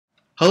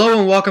Hello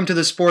and welcome to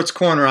the Sports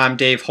Corner. I'm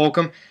Dave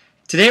Holcomb.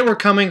 Today we're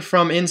coming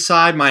from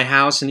inside my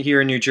house here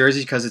in New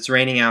Jersey because it's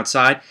raining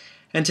outside.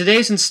 And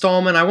today's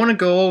installment, I want to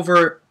go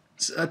over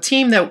a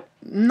team that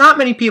not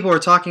many people are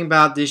talking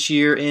about this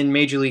year in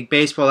Major League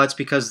Baseball. That's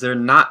because they're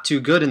not too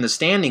good in the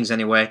standings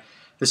anyway.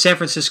 The San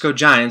Francisco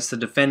Giants, the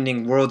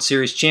defending World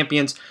Series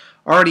champions,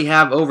 already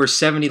have over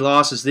 70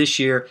 losses this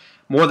year.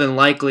 More than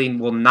likely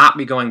will not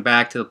be going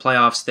back to the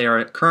playoffs. They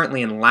are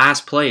currently in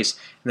last place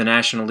in the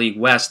National League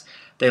West.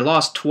 They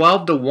lost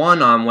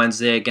 12-1 on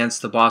Wednesday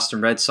against the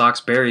Boston Red Sox.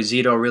 Barry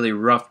Zito really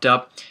roughed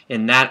up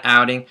in that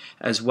outing,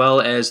 as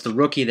well as the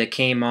rookie that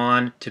came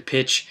on to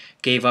pitch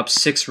gave up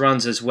 6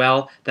 runs as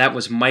well. That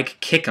was Mike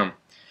Kickham.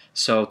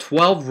 So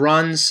 12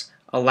 runs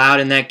allowed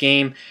in that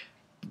game.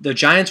 The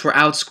Giants were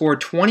outscored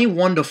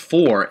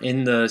 21-4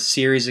 in the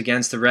series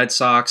against the Red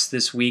Sox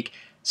this week.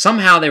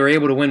 Somehow they were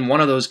able to win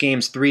one of those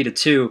games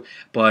 3-2,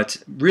 but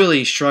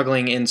really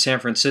struggling in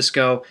San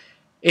Francisco.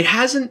 It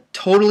hasn't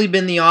totally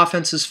been the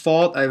offense's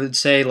fault. I would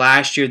say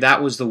last year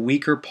that was the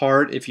weaker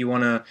part if you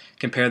want to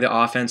compare the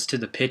offense to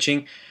the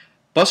pitching.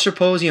 Buster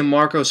Posey and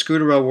Marco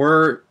Scutaro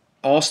were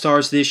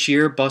all-stars this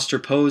year. Buster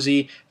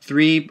Posey,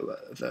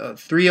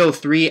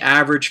 303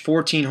 average,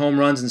 14 home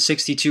runs and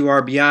 62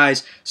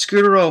 RBIs.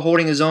 Scutaro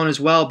holding his own as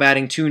well,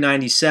 batting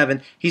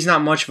 .297. He's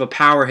not much of a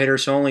power hitter,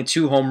 so only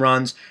 2 home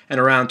runs and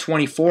around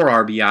 24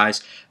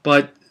 RBIs.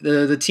 But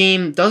the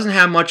team doesn't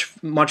have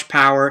much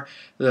power.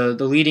 The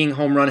leading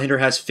home run hitter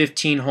has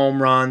 15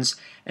 home runs,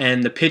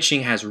 and the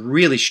pitching has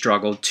really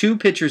struggled. 2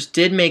 pitchers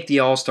did make the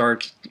All-Star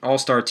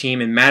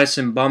team in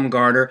Madison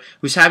Bumgarner,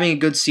 who's having a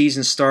good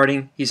season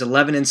starting. He's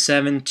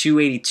 11-7,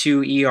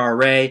 2.82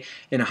 ERA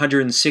in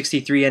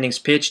 163 innings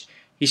pitched.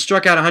 He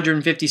struck out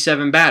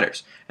 157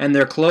 batters. And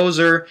their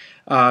closer,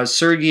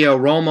 Sergio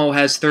Romo,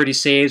 has 30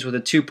 saves with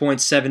a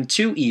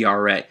 2.72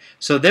 ERA.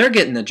 So they're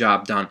getting the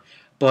job done.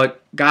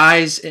 But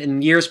guys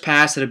in years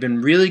past that have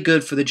been really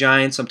good for the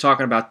Giants, I'm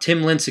talking about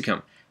Tim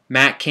Lincecum,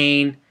 Matt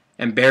Cain,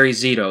 and Barry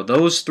Zito.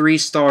 Those 3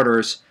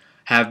 starters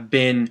have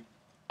been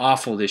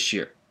awful this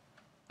year.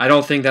 I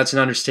don't think that's an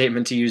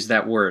understatement to use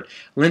that word.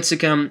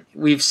 Lincecum,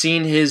 we've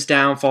seen his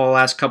downfall the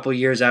last couple of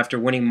years after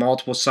winning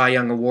multiple Cy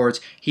Young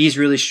Awards. He's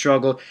really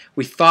struggled.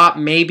 We thought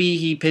maybe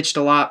he pitched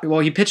a lot.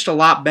 Well, he pitched a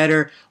lot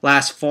better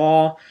last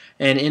fall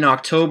and in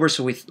October,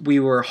 so we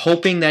were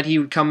hoping that he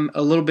would come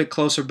a little bit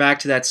closer back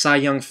to that Cy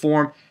Young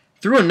form.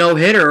 Threw a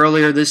no-hitter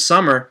earlier this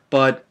summer,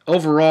 but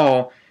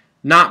overall,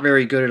 not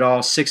very good at all.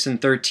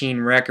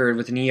 6-13 record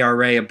with an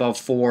ERA above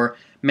 4.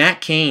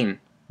 Matt Cain,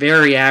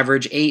 very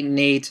average,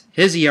 8-8.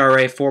 His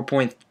ERA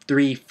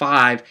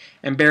 4.35.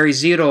 And Barry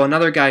Zito,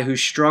 another guy who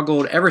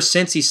struggled ever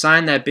since he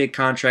signed that big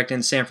contract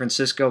in San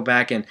Francisco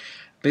back in, I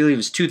believe it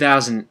was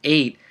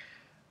 2008.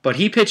 But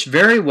he pitched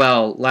very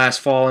well last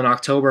fall in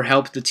October,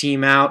 helped the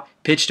team out,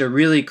 pitched a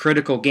really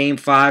critical Game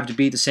 5 to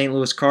beat the St.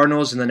 Louis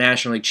Cardinals in the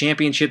National League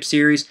Championship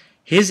Series.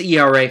 His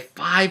ERA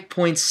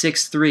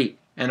 5.63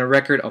 and a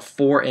record of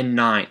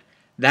 4-9.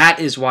 That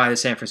is why the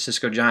San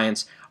Francisco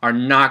Giants are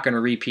not going to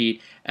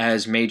repeat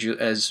as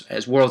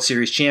World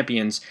Series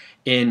champions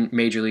in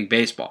Major League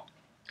Baseball.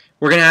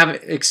 We're going to have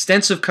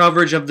extensive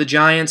coverage of the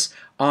Giants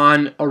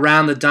on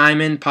Around the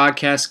Diamond.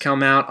 Podcasts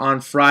come out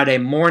on Friday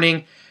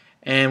morning,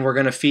 and we're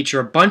going to feature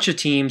a bunch of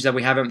teams that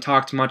we haven't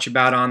talked much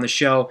about on the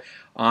show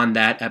on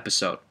that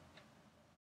episode.